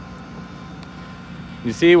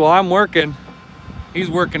You see, while I'm working, he's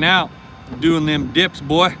working out, doing them dips,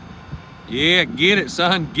 boy. Yeah, get it,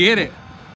 son, get it.